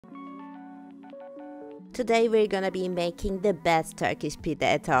Today we're gonna be making the best Turkish pide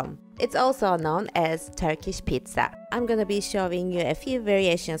at home. It's also known as Turkish pizza. I'm gonna be showing you a few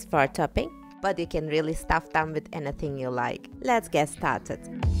variations for topping, but you can really stuff them with anything you like. Let's get started.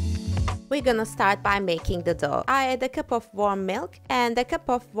 We're gonna start by making the dough. I add a cup of warm milk and a cup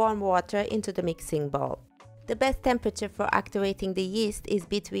of warm water into the mixing bowl. The best temperature for activating the yeast is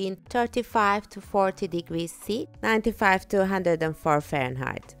between 35 to 40 degrees C, 95 to 104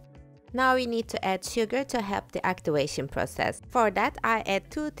 Fahrenheit. Now we need to add sugar to help the activation process. For that, I add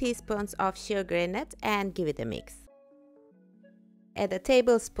 2 teaspoons of sugar in it and give it a mix. Add a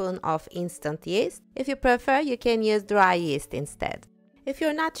tablespoon of instant yeast. If you prefer, you can use dry yeast instead. If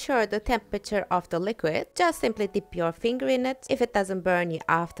you're not sure the temperature of the liquid, just simply dip your finger in it. If it doesn't burn you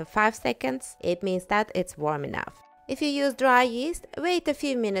after 5 seconds, it means that it's warm enough. If you use dry yeast, wait a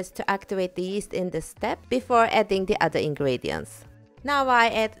few minutes to activate the yeast in this step before adding the other ingredients. Now I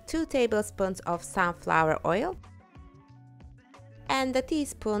add 2 tablespoons of sunflower oil and a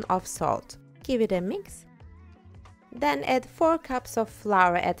teaspoon of salt. Give it a mix. Then add 4 cups of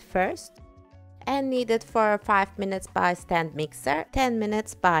flour at first and knead it for 5 minutes by stand mixer, 10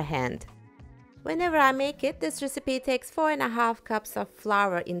 minutes by hand. Whenever I make it, this recipe takes 4.5 cups of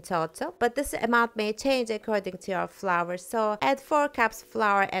flour in total, but this amount may change according to your flour, so add 4 cups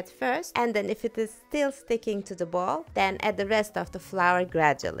flour at first, and then if it is still sticking to the bowl, then add the rest of the flour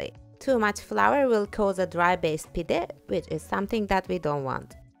gradually. Too much flour will cause a dry based pide, which is something that we don't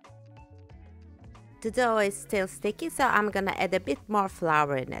want. The dough is still sticky, so I'm gonna add a bit more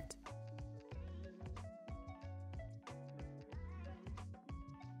flour in it.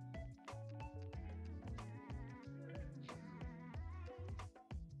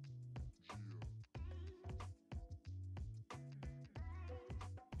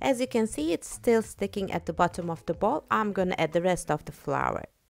 As you can see, it's still sticking at the bottom of the bowl. I'm gonna add the rest of the flour.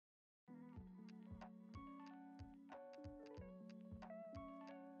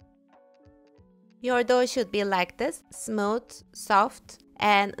 Your dough should be like this, smooth, soft,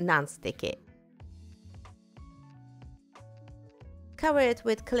 and non-sticky. Cover it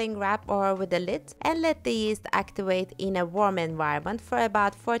with cling wrap or with a lid and let the yeast activate in a warm environment for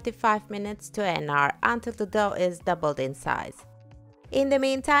about 45 minutes to an hour until the dough is doubled in size. In the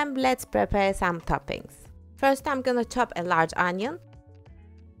meantime, let's prepare some toppings. First, I'm gonna chop a large onion.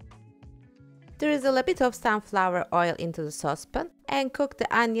 Drizzle a bit of sunflower oil into the saucepan and cook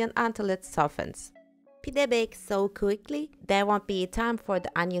the onion until it softens. Pide bakes so quickly, there won't be time for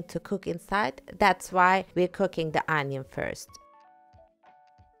the onion to cook inside. That's why we're cooking the onion first.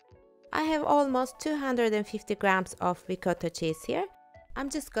 I have almost 250 grams of ricotta cheese here. I'm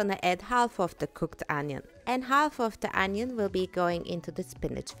just gonna add half of the cooked onion, and half of the onion will be going into the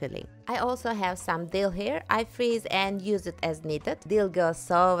spinach filling. I also have some dill here. I freeze and use it as needed. Dill goes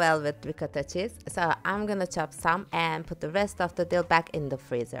so well with ricotta cheese, so I'm gonna chop some and put the rest of the dill back in the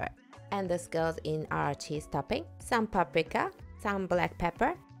freezer. And this goes in our cheese topping, some paprika, some black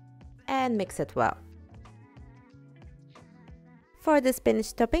pepper, and mix it well. For the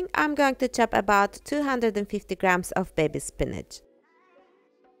spinach topping, I'm going to chop about 250 grams of baby spinach.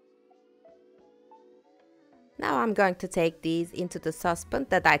 Now I'm going to take these into the saucepan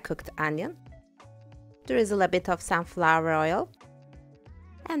that I cooked onion. Drizzle a bit of sunflower oil.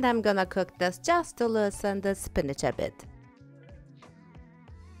 And I'm gonna cook this just to loosen the spinach a bit.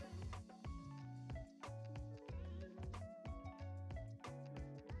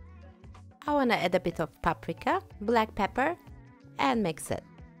 I wanna add a bit of paprika, black pepper, and mix it.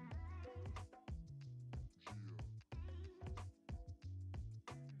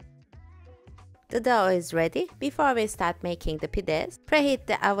 The dough is ready. Before we start making the pides, preheat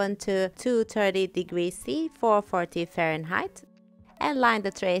the oven to 230 degrees C, 440 Fahrenheit, and line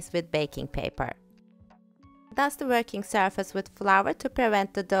the trays with baking paper. Dust the working surface with flour to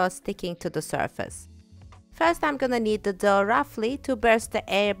prevent the dough sticking to the surface. First, I'm gonna knead the dough roughly to burst the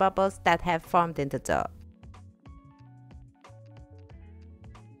air bubbles that have formed in the dough.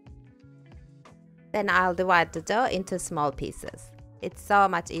 Then I'll divide the dough into small pieces. It's so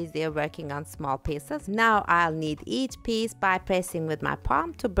much easier working on small pieces. Now I'll knead each piece by pressing with my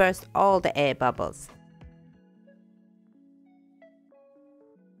palm to burst all the air bubbles.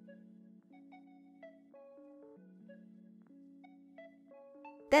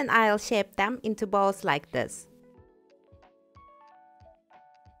 Then I'll shape them into balls like this.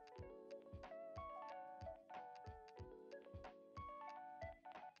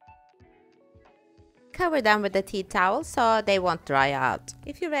 Cover them with a tea towel so they won't dry out.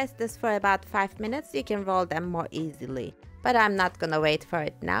 If you rest this for about 5 minutes, you can roll them more easily. But I'm not gonna wait for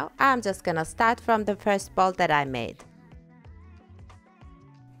it now. I'm just gonna start from the first ball that I made.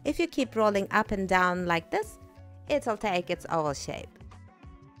 If you keep rolling up and down like this, it'll take its oval shape.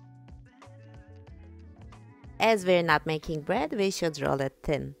 As we're not making bread, we should roll it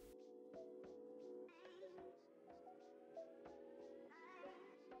thin.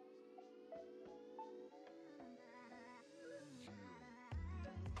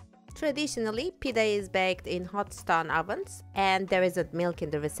 Traditionally, pide is baked in hot stone ovens and there isn't milk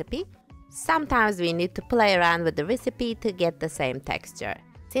in the recipe. Sometimes we need to play around with the recipe to get the same texture.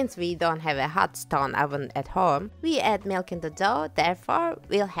 Since we don't have a hot stone oven at home, we add milk in the dough, therefore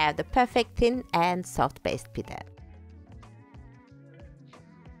we'll have the perfect thin and soft based pide.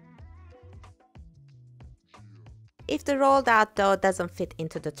 If the rolled out dough doesn't fit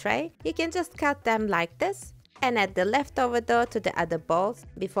into the tray, you can just cut them like this and add the leftover dough to the other bowls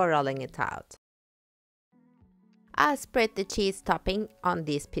before rolling it out. I'll spread the cheese topping on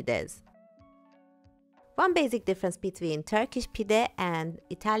these pides. One basic difference between Turkish pide and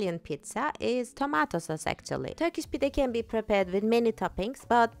Italian pizza is tomato sauce actually. Turkish pide can be prepared with many toppings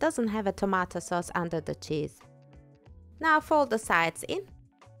but doesn't have a tomato sauce under the cheese. Now fold the sides in.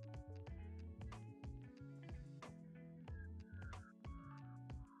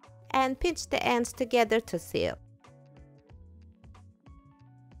 And pinch the ends together to seal.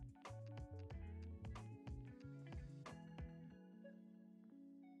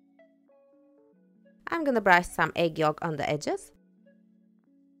 I'm gonna brush some egg yolk on the edges.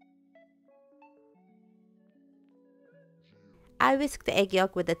 I whisk the egg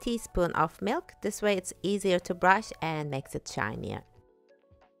yolk with a teaspoon of milk, this way it's easier to brush and makes it shinier.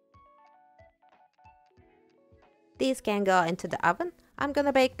 These can go into the oven. I'm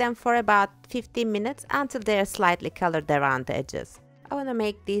gonna bake them for about 15 minutes until they're slightly colored around the edges. I wanna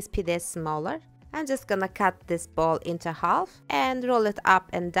make these pides smaller. I'm just gonna cut this ball into half and roll it up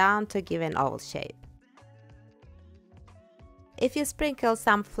and down to give an oval shape. If you sprinkle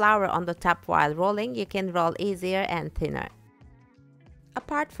some flour on the top while rolling, you can roll easier and thinner.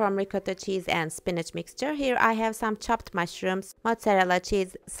 Apart from ricotta cheese and spinach mixture, here I have some chopped mushrooms, mozzarella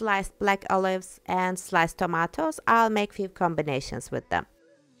cheese, sliced black olives and sliced tomatoes. I'll make few combinations with them.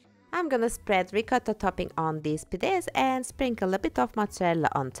 I'm gonna spread ricotta topping on these pides and sprinkle a bit of mozzarella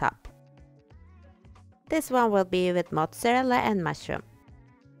on top. This one will be with mozzarella and mushroom.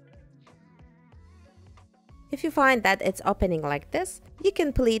 If you find that it's opening like this, you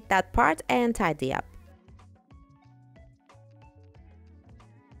can pleat that part and tidy up.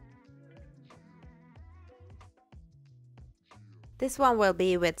 This one will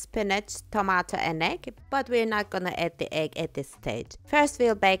be with spinach, tomato and egg, but we're not gonna add the egg at this stage. First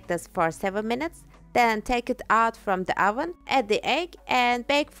we'll bake this for 7 minutes, then take it out from the oven, add the egg and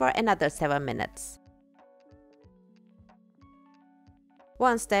bake for another 7 minutes.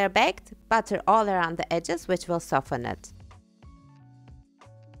 Once they're baked, butter all around the edges which will soften it.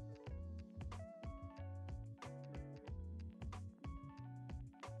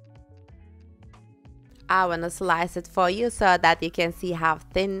 I want to slice it for you so that you can see how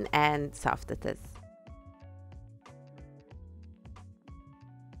thin and soft it is.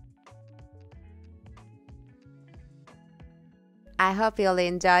 I hope you'll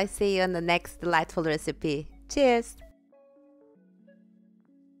enjoy. See you in the next delightful recipe. Cheers!